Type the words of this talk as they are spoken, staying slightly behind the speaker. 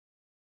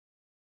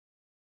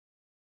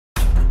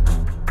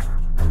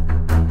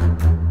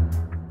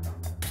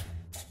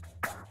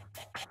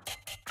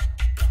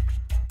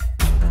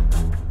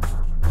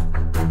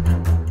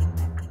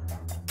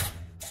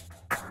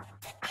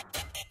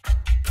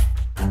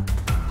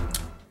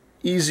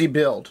Easy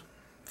build.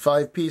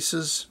 5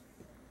 pieces,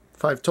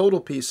 5 total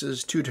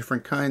pieces, 2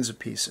 different kinds of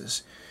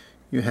pieces.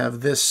 You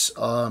have this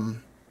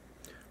 1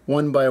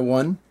 by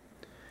 1.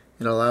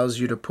 It allows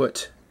you to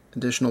put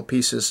additional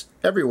pieces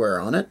everywhere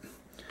on it.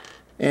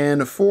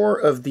 And 4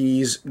 of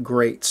these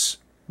grates.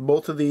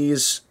 Both of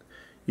these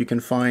you can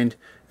find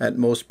at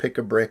most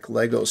pick-a-brick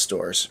Lego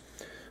stores.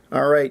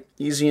 Alright,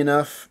 easy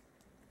enough.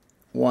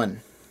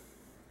 1,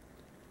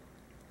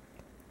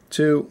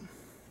 2,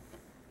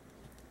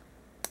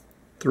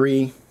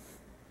 3,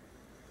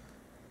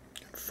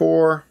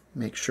 4.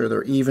 Make sure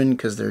they're even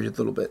because they're a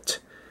little bit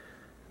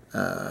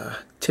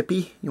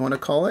tippy, you want to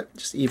call it.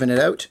 Just even it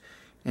out.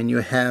 And you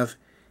have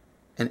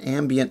an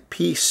ambient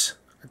piece.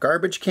 A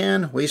garbage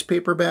can, waste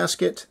paper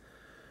basket,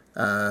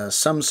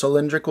 some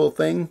cylindrical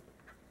thing.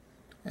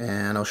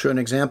 And I'll show an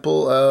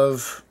example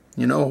of,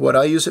 what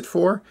I use it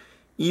for.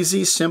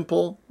 Easy,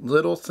 simple,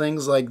 little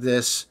things like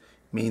this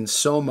mean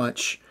so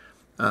much,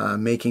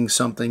 making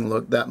something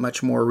look that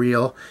much more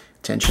real.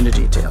 Attention to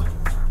detail.